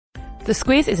The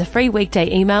Squiz is a free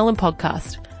weekday email and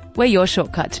podcast. We're your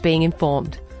shortcut to being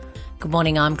informed. Good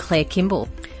morning, I'm Claire Kimball.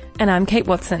 And I'm Kate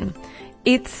Watson.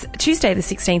 It's Tuesday the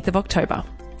 16th of October.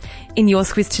 In your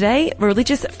Squiz today,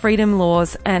 religious freedom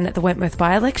laws and the Wentworth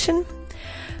by-election.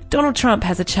 Donald Trump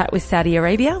has a chat with Saudi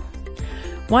Arabia.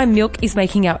 Why milk is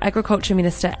making our agriculture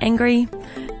minister angry.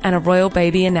 And a royal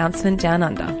baby announcement down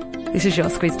under. This is your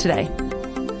Squiz today.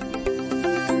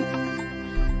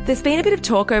 There's been a bit of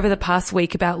talk over the past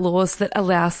week about laws that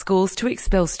allow schools to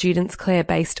expel students, Claire,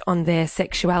 based on their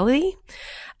sexuality.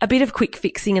 A bit of quick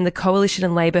fixing, and the Coalition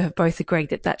and Labor have both agreed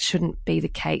that that shouldn't be the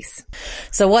case.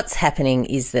 So what's happening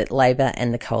is that Labor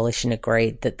and the Coalition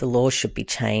agreed that the law should be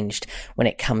changed when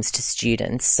it comes to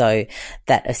students. So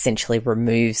that essentially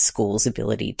removes schools'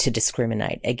 ability to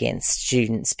discriminate against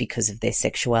students because of their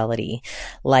sexuality.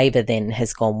 Labor then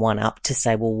has gone one up to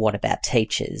say, well, what about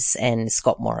teachers? And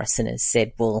Scott Morrison has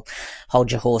said, well,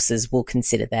 hold your horses. We'll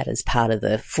consider that as part of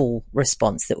the full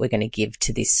response that we're going to give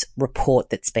to this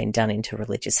report that's been done into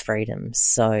religious freedoms.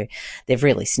 So they've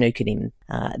really snookered him.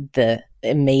 The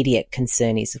immediate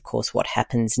concern is, of course, what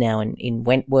happens now in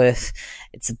Wentworth.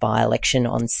 It's a by-election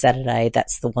on Saturday.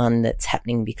 That's the one that's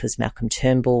happening because Malcolm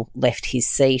Turnbull left his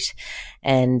seat,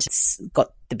 and it's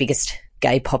got the biggest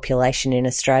gay population in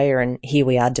Australia, and here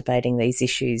we are debating these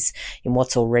issues in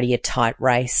what's already a tight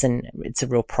race, and it's a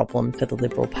real problem for the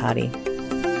Liberal Party.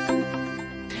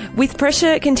 With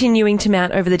pressure continuing to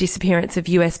mount over the disappearance of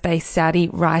US-based Saudi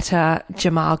writer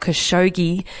Jamal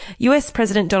Khashoggi, US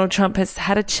President Donald Trump has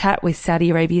had a chat with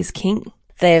Saudi Arabia's king.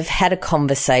 They've had a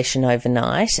conversation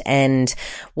overnight, and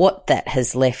what that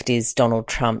has left is Donald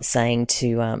Trump saying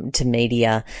to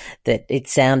media that it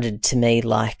sounded to me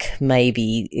like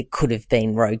maybe it could have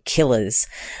been rogue killers,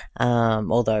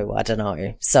 although I don't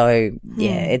know. So,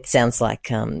 yeah, it sounds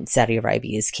like Saudi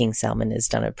Arabia's King Salman has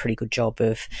done a pretty good job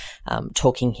of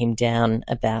talking him down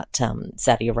about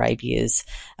Saudi Arabia's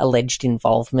alleged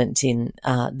involvement in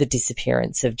the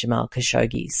disappearance of Jamal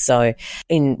Khashoggi. So,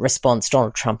 in response,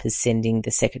 Donald Trump is sending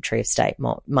the Secretary of State,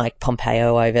 Mike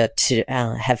Pompeo, over to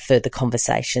have further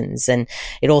conversations. And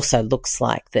it also looks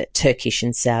like that Turkish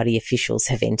and Saudi officials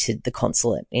have entered the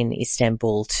consulate in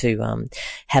Istanbul to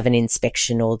have an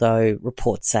inspection, although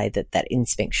reports say that that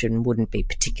inspection wouldn't be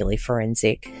particularly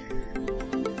forensic.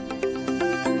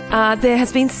 There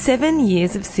has been 7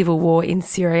 years of civil war in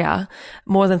Syria.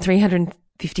 More than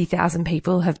 350,000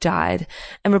 people have died,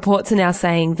 and reports are now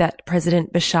saying that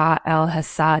President Bashar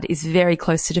al-Assad is very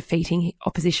close to defeating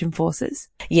opposition forces.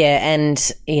 Yeah,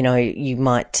 and, you know, you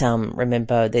might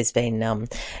remember there's been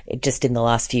just in the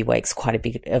last few weeks quite a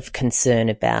bit of concern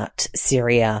about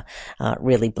Syria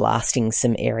really blasting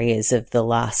some areas of the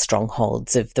last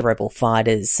strongholds of the rebel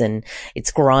fighters, and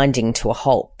it's grinding to a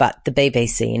halt. But the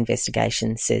BBC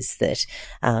investigation says that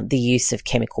the use of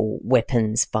chemical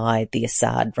weapons by the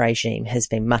Assad regime has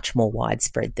been much more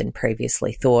widespread than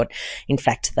previously thought. In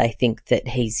fact, they think that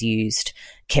he's used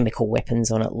chemical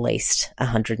weapons on at least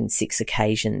 106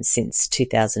 occasions since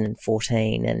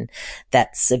 2014, and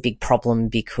that's a big problem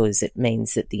because it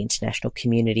means that the international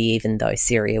community, even though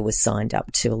Syria was signed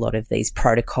up to a lot of these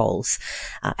protocols,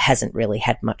 hasn't really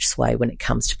had much sway when it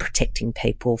comes to protecting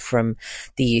people from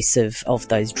the use of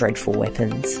those dreadful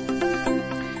weapons.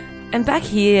 And back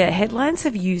here, headlines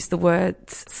have used the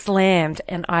words slammed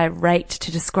and irate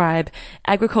to describe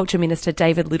Agriculture Minister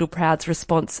David Littleproud's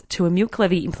response to a milk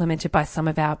levy implemented by some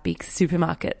of our big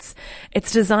supermarkets.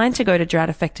 It's designed to go to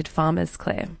drought-affected farmers,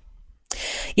 Claire.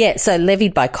 Yeah, so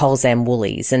levied by Coles and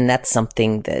Woolies, and that's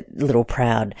something that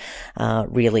Littleproud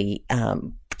really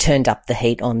turned up the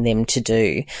heat on them to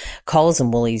do. Coles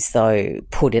and Woolies, though,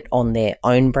 put it on their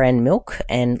own brand milk,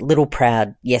 and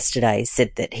Littleproud yesterday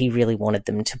said that he really wanted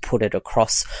them to put it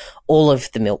across all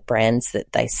of the milk brands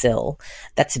that they sell.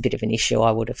 That's a bit of an issue, I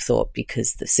would have thought,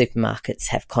 because the supermarkets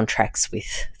have contracts with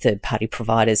third-party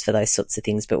providers for those sorts of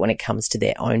things, but when it comes to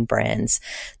their own brands,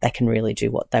 they can really do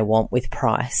what they want with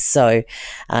price. So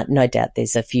no doubt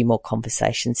there's a few more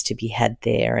conversations to be had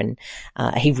there, and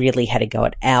he really had a go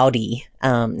at Aldi,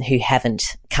 who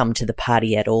haven't come to the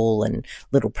party at all. And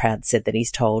Littleproud said that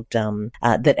he's told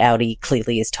that Aldi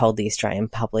clearly has told the Australian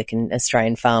public and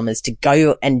Australian farmers to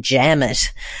go and jam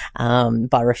it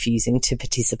by refusing to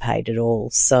participate at all.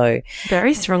 So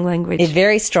very strong language.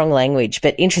 Very strong language.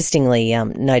 But interestingly,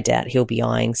 no doubt he'll be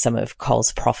eyeing some of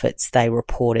Coles' profits. They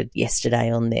reported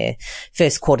yesterday on their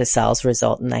first quarter sales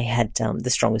result, and they had the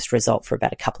strongest result for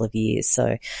about a couple of years.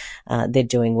 So they're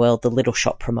doing well. The Little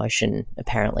Shop promotion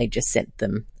apparently just sent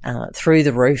them through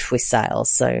the roof with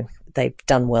sales. So they've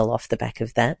done well off the back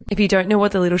of that. If you don't know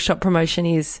what the Little Shop promotion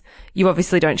is, you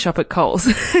obviously don't shop at Coles,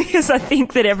 because I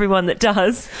think that everyone that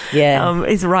does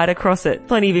is right across it.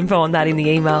 Plenty of info on that in the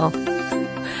email.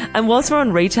 And whilst we're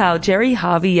on retail, Gerry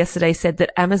Harvey yesterday said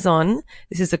that Amazon,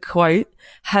 this is a quote,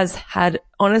 has had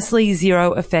honestly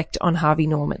zero effect on Harvey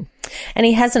Norman. And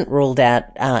he hasn't ruled out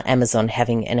Amazon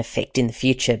having an effect in the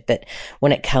future, but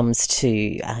when it comes to,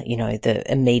 the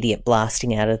immediate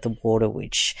blasting out of the water,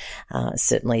 which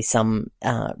certainly some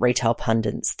retail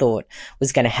pundits thought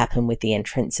was going to happen with the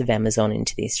entrance of Amazon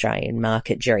into the Australian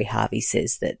market, Gerry Harvey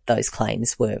says that those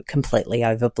claims were completely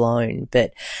overblown.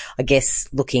 But I guess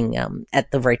looking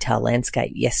at the retail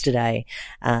landscape yesterday,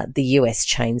 the US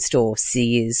chain store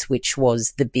Sears, which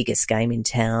was the biggest game in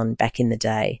town back in the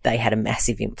day, they had a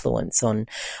massive influence on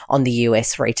the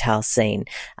US retail scene.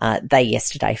 They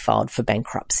yesterday filed for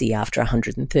bankruptcy after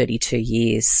 132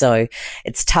 years. So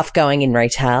it's tough going in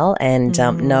retail, and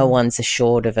no one's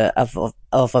assured of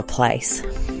a place.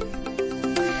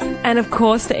 And of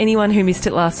course, for anyone who missed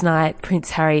it last night, Prince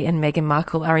Harry and Meghan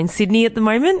Markle are in Sydney at the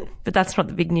moment, but that's not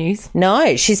the big news.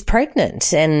 No, she's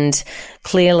pregnant, and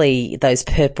clearly those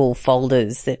purple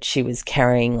folders that she was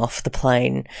carrying off the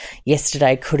plane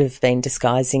yesterday could have been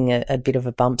disguising a bit of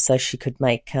a bump so she could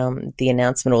make the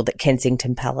announcement, or that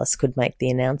Kensington Palace could make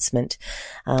the announcement.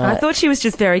 I thought she was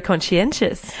just very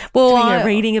conscientious, doing a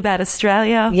reading about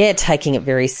Australia. Yeah, taking it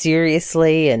very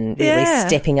seriously and really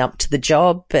stepping up to the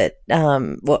job, but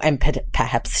and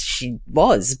perhaps she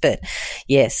was, but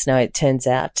yes, no, it turns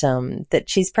out that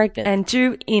she's pregnant. And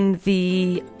due in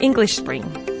the English spring.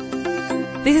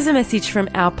 This is a message from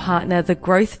our partner, the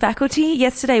Growth Faculty.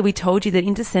 Yesterday we told you that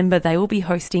in December they will be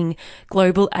hosting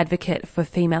Global Advocate for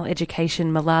Female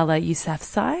Education, Malala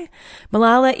Yousafzai.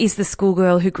 Malala is the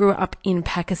schoolgirl who grew up in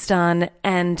Pakistan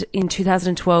and in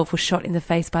 2012 was shot in the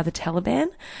face by the Taliban.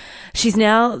 She's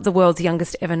now the world's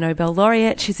youngest ever Nobel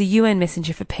laureate. She's a UN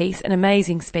Messenger for Peace, an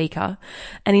amazing speaker.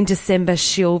 And in December,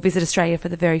 she'll visit Australia for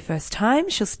the very first time.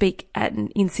 She'll speak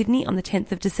in Sydney on the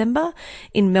 10th of December,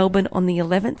 in Melbourne on the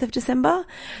 11th of December.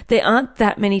 There aren't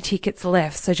that many tickets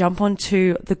left, so jump on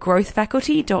to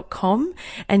thegrowthfaculty.com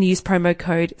and use promo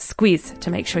code SQUIZ to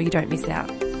make sure you don't miss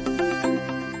out.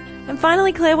 And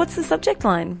finally, Claire, what's the subject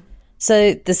line?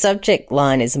 So the subject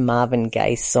line is a Marvin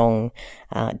Gaye song,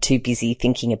 Too Busy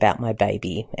Thinking About My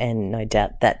Baby. And no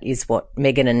doubt that is what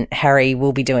Meghan and Harry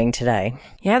will be doing today.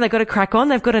 Yeah, they've got to crack on.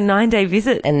 They've got a 9-day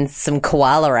visit. And some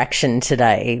koala action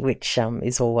today, which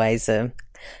is always a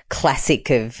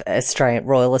classic of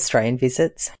Royal Australian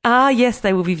visits. Ah, yes,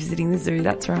 they will be visiting the zoo.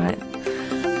 That's right.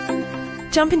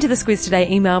 Jump into the Squiz Today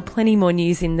email, plenty more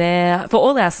news in there. For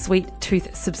all our Sweet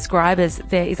Tooth subscribers,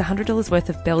 there is $100 worth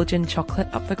of Belgian chocolate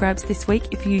up for grabs this week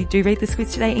if you do read the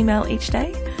Squiz Today email each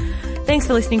day. Thanks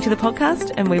for listening to the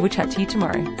podcast, and we will chat to you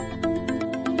tomorrow.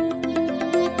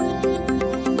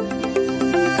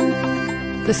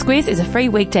 The Squiz is a free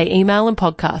weekday email and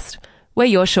podcast. We're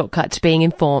your shortcut to being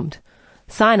informed.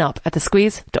 Sign up at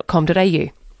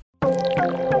thesquiz.com.au.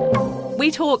 We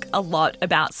talk a lot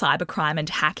about cybercrime and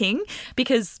hacking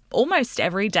because almost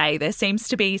every day there seems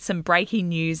to be some breaking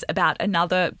news about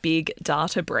another big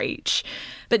data breach.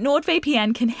 But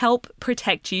NordVPN can help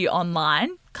protect you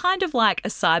online, kind of like a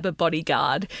cyber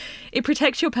bodyguard. It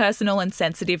protects your personal and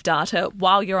sensitive data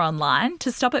while you're online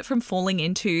to stop it from falling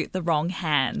into the wrong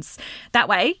hands. That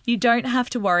way, you don't have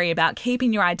to worry about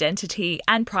keeping your identity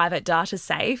and private data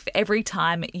safe every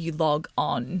time you log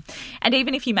on. And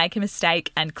even if you make a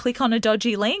mistake and click on a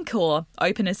dodgy link or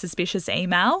open a suspicious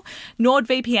email,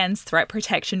 NordVPN's threat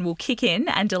protection will kick in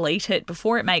and delete it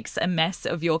before it makes a mess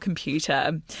of your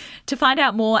computer. To find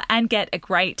out more and get a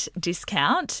great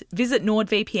discount, visit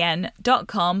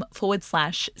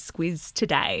NordVPN.com/squiz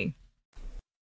today.